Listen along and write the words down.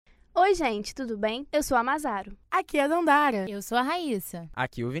Oi, gente, tudo bem? Eu sou a Mazaro. Aqui é a Dandara. Eu sou a Raíssa.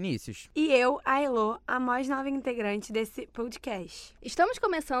 Aqui o Vinícius. E eu, a Elô, a mais nova integrante desse podcast. Estamos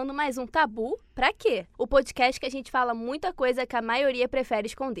começando mais um Tabu Pra Quê? O podcast que a gente fala muita coisa que a maioria prefere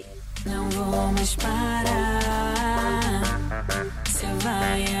esconder. Não vou mais parar, cê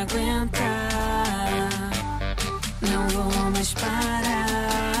vai aguentar. Não vou mais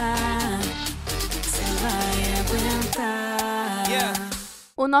parar, cê vai aguentar.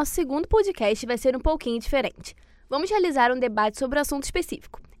 O nosso segundo podcast vai ser um pouquinho diferente. Vamos realizar um debate sobre um assunto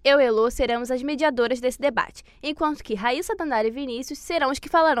específico. Eu e Elô seremos as mediadoras desse debate, enquanto que Raíssa, Dandara e Vinícius serão os que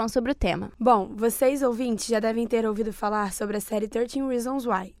falarão sobre o tema. Bom, vocês ouvintes já devem ter ouvido falar sobre a série 13 Reasons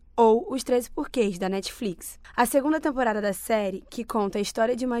Why, ou Os 13 Porquês, da Netflix. A segunda temporada da série, que conta a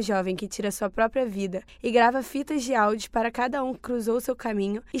história de uma jovem que tira sua própria vida e grava fitas de áudios para cada um que cruzou seu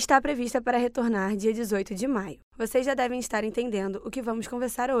caminho, está prevista para retornar dia 18 de maio. Vocês já devem estar entendendo o que vamos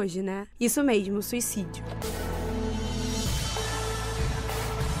conversar hoje, né? Isso mesmo, suicídio.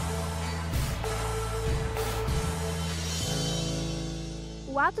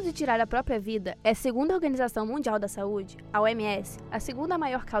 O ato de tirar a própria vida é, segundo a Organização Mundial da Saúde, a OMS, a segunda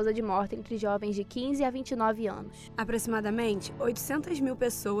maior causa de morte entre jovens de 15 a 29 anos. Aproximadamente 800 mil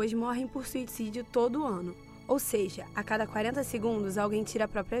pessoas morrem por suicídio todo ano. Ou seja, a cada 40 segundos alguém tira a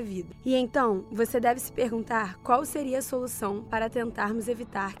própria vida. E então, você deve se perguntar qual seria a solução para tentarmos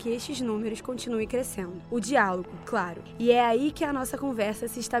evitar que estes números continuem crescendo. O diálogo, claro. E é aí que a nossa conversa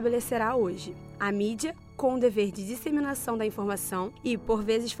se estabelecerá hoje. A mídia, com o dever de disseminação da informação e, por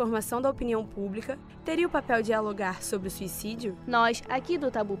vezes, formação da opinião pública, teria o papel de dialogar sobre o suicídio? Nós, aqui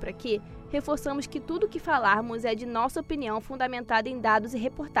do Tabu Pra Quê, reforçamos que tudo o que falarmos é de nossa opinião fundamentada em dados e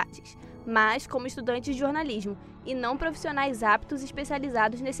reportagens, mas como estudantes de jornalismo e não profissionais aptos e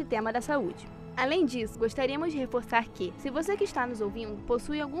especializados nesse tema da saúde. Além disso, gostaríamos de reforçar que, se você que está nos ouvindo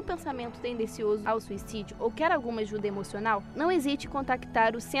possui algum pensamento tendencioso ao suicídio ou quer alguma ajuda emocional, não hesite em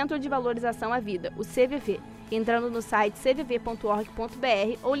contactar o Centro de Valorização à Vida, o CVV, entrando no site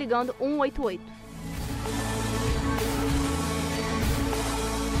cvv.org.br ou ligando 188.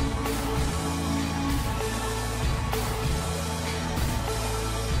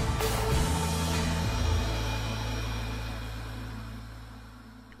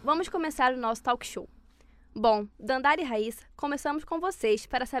 Vamos começar o nosso talk show. Bom, Dandara e Raíssa, começamos com vocês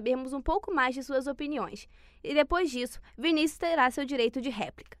para sabermos um pouco mais de suas opiniões. E depois disso, Vinícius terá seu direito de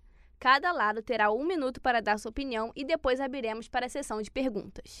réplica. Cada lado terá 1 minuto para dar sua opinião e depois abriremos para a sessão de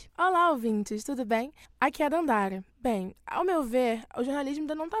perguntas. Olá, ouvintes, tudo bem? Aqui é a Dandara. Bem, ao meu ver, o jornalismo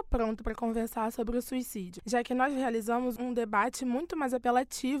ainda não está pronto para conversar sobre o suicídio, já que nós realizamos um debate muito mais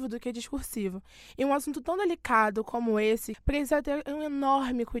apelativo do que discursivo. E um assunto tão delicado como esse precisa ter um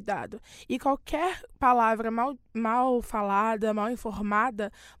enorme cuidado. E qualquer palavra mal falada, mal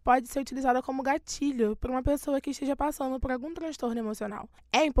informada, pode ser utilizada como gatilho para uma pessoa que esteja passando por algum transtorno emocional.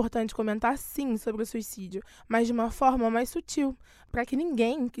 É importante comentar, sim, sobre o suicídio, mas de uma forma mais sutil, para que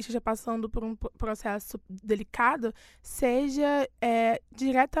ninguém que esteja passando por um processo delicado seja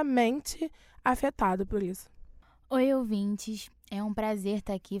diretamente afetado por isso. Oi, ouvintes. É um prazer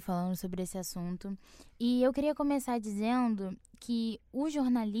estar aqui falando sobre esse assunto. E eu queria começar dizendo que o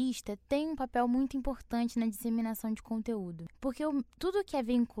jornalista tem um papel muito importante na disseminação de conteúdo. Porque tudo que é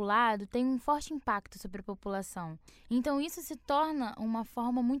vinculado tem um forte impacto sobre a população. Então isso se torna uma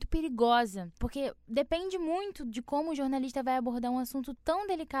forma muito perigosa, porque depende muito de como o jornalista vai abordar um assunto tão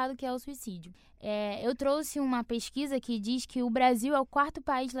delicado que é o suicídio. Eu trouxe uma pesquisa que diz que o Brasil é o 4º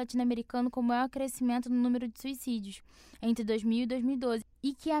país latino-americano com maior crescimento no número de suicídios entre 2000 e 2012,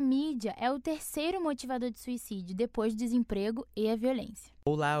 e que a mídia é o 3º motivador de suicídio, depois do desemprego e a violência.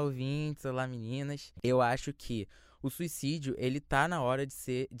 Olá, ouvintes, olá, meninas. Eu acho que o suicídio, ele tá na hora de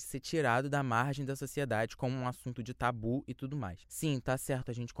ser tirado da margem da sociedade como um assunto de tabu e tudo mais. Sim, tá certo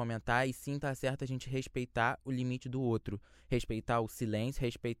a gente comentar e sim, tá certo a gente respeitar o limite do outro, respeitar o silêncio,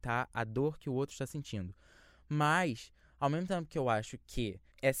 respeitar a dor que o outro está sentindo. Mas, ao mesmo tempo que eu acho que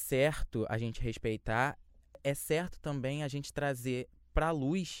é certo a gente respeitar, é certo também a gente trazer pra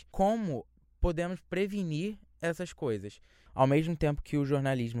luz como podemos prevenir essas coisas. Ao mesmo tempo que o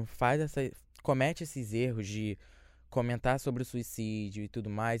jornalismo comete esses erros de comentar sobre o suicídio e tudo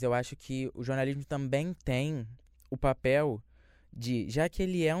mais, eu acho que o jornalismo também tem o papel de, já que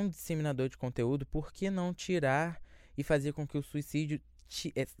ele é um disseminador de conteúdo, por que não tirar e fazer com que o suicídio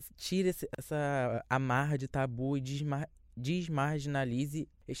tire essa amarra de tabu e desmarginalize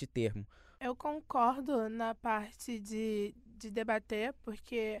este termo? Eu concordo na parte de debater,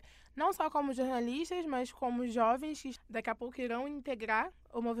 porque não só como jornalistas, mas como jovens que daqui a pouco irão integrar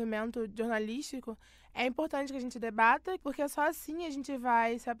o movimento jornalístico. É importante que a gente debata, porque só assim a gente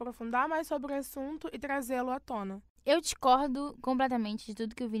vai se aprofundar mais sobre o assunto e trazê-lo à tona. Eu discordo completamente de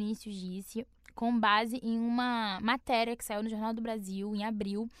tudo que o Vinícius disse, com base em uma matéria que saiu no Jornal do Brasil, em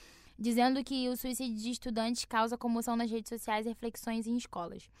abril, dizendo que o suicídio de estudantes causa comoção nas redes sociais e reflexões em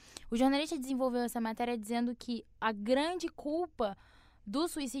escolas. O jornalista desenvolveu essa matéria dizendo que a grande culpa do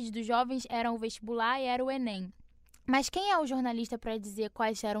suicídio dos jovens era o vestibular e era o Enem. Mas quem é o jornalista para dizer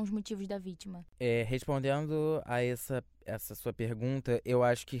quais eram os motivos da vítima? Respondendo a essa sua pergunta, eu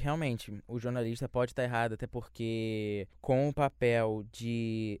acho que realmente o jornalista pode estar errado, até porque com o papel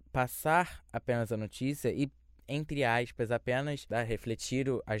de passar apenas a notícia e, entre aspas, apenas refletir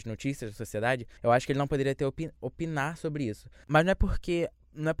as notícias da sociedade, eu acho que ele não poderia ter opinar sobre isso. Mas não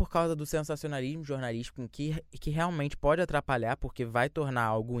é por causa do sensacionalismo jornalístico que realmente pode atrapalhar, porque vai tornar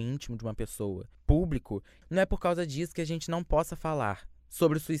algo íntimo de uma pessoa público. Não é por causa disso que a gente não possa falar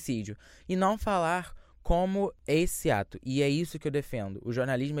sobre o suicídio e não falar como esse ato. E é isso que eu defendo. O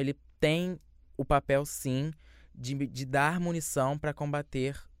jornalismo, ele tem o papel, sim, de dar munição para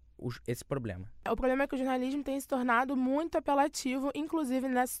combater esse problema. O problema é que o jornalismo tem se tornado muito apelativo, inclusive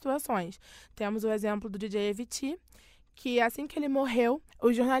nessas situações. Temos o exemplo do DJ Eviti, que assim que ele morreu,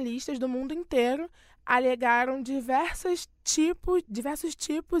 os jornalistas do mundo inteiro alegaram diversos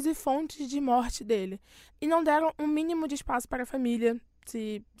tipos e fontes de morte dele. E não deram um mínimo de espaço para a família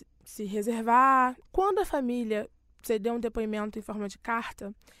se reservar. Quando a família cedeu um depoimento em forma de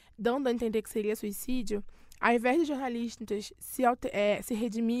carta, dando a entender que seria suicídio, ao invés de jornalistas se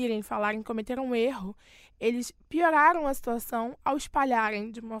redimirem, falarem que cometeram um erro, eles pioraram a situação ao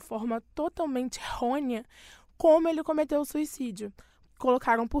espalharem de uma forma totalmente errônea como ele cometeu o suicídio.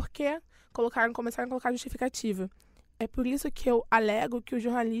 Colocaram porquê, começaram a colocar justificativa. É por isso que eu alego que o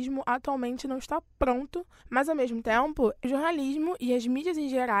jornalismo atualmente não está pronto, mas, ao mesmo tempo, o jornalismo e as mídias em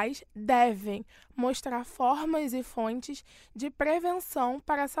gerais devem mostrar formas e fontes de prevenção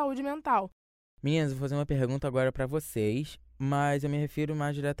para a saúde mental. Meninas, vou fazer uma pergunta agora para vocês, mas eu me refiro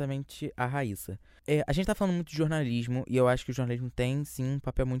mais diretamente à Raíssa. A gente tá falando muito de jornalismo e eu acho que o jornalismo tem, sim, um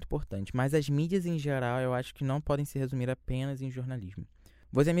papel muito importante, mas as mídias em geral eu acho que não podem se resumir apenas em jornalismo.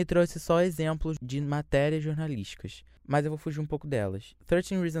 Você me trouxe só exemplos de matérias jornalísticas, mas eu vou fugir um pouco delas.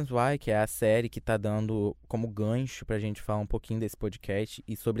 13 Reasons Why, que é a série que tá dando como gancho pra gente falar um pouquinho desse podcast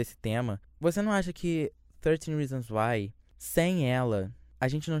e sobre esse tema, você não acha que 13 Reasons Why, sem ela, a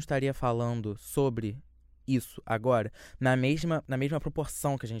gente não estaria falando sobre isso agora, na mesma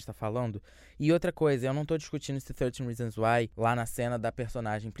proporção que a gente tá falando? E outra coisa, eu não tô discutindo esse 13 Reasons Why lá na cena da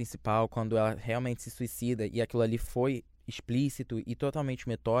personagem principal, quando ela realmente se suicida e aquilo ali foi explícito e totalmente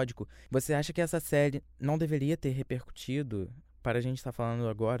metódico. Você acha que essa série não deveria ter repercutido para a gente estar falando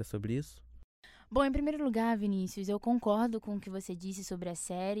agora sobre isso? Bom, em primeiro lugar, Vinícius, eu concordo com o que você disse sobre a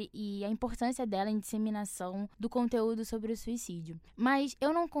série e a importância dela em disseminação do conteúdo sobre o suicídio. Mas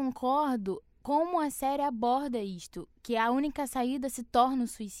eu não concordo como a série aborda isto, que a única saída se torna o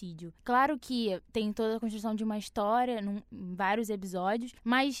suicídio. Claro que tem toda a construção de uma história em vários episódios,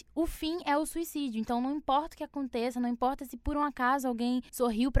 mas o fim é o suicídio. Então não importa o que aconteça, não importa se por um acaso alguém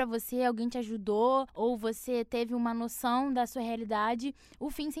sorriu pra você, alguém te ajudou, ou você teve uma noção da sua realidade,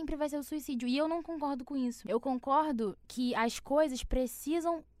 o fim sempre vai ser o suicídio. E eu não concordo com isso. Eu concordo que as coisas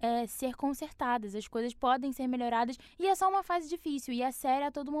precisam ser consertadas, as coisas podem ser melhoradas, e é só uma fase difícil. E a série,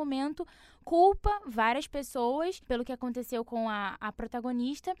 a todo momento, culpa várias pessoas pelo que aconteceu com a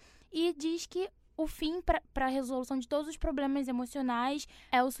protagonista e diz que o fim para a resolução de todos os problemas emocionais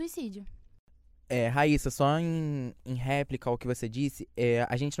é o suicídio. Raíssa, só em réplica ao que você disse,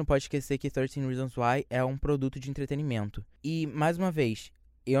 a gente não pode esquecer que 13 Reasons Why é um produto de entretenimento. E, mais uma vez,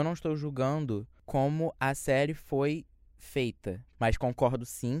 eu não estou julgando como a série foi feita, mas concordo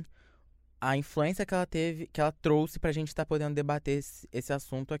sim a influência que ela teve, que ela trouxe pra gente estar podendo debater esse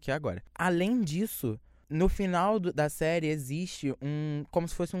assunto aqui agora. Além disso, no final da série existe como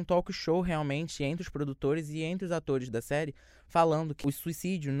se fosse um talk show realmente entre os produtores e entre os atores da série, falando que o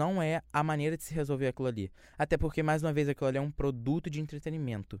suicídio não é a maneira de se resolver aquilo ali. Até porque, mais uma vez, aquilo ali é um produto de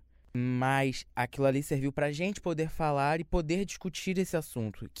entretenimento. Mas aquilo ali serviu pra gente poder falar e poder discutir esse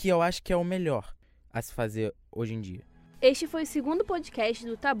assunto, que eu acho que é o melhor a se fazer hoje em dia. Este foi o segundo podcast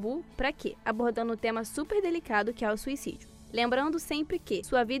do Tabu Pra Quê? Abordando um tema super delicado que é o suicídio. Lembrando sempre que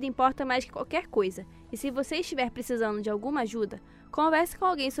sua vida importa mais que qualquer coisa. E se você estiver precisando de alguma ajuda, converse com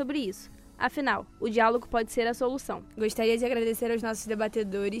alguém sobre isso. Afinal, o diálogo pode ser a solução. Gostaria de agradecer aos nossos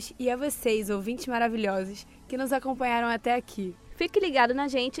debatedores e a vocês, ouvintes maravilhosos, que nos acompanharam até aqui. Fique ligado na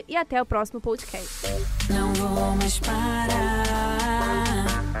gente e até o próximo podcast. Não vou mais parar.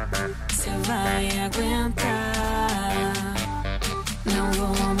 Você vai aguentar. Não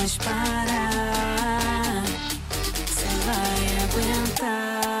vou mais parar. Você vai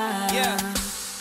aguentar.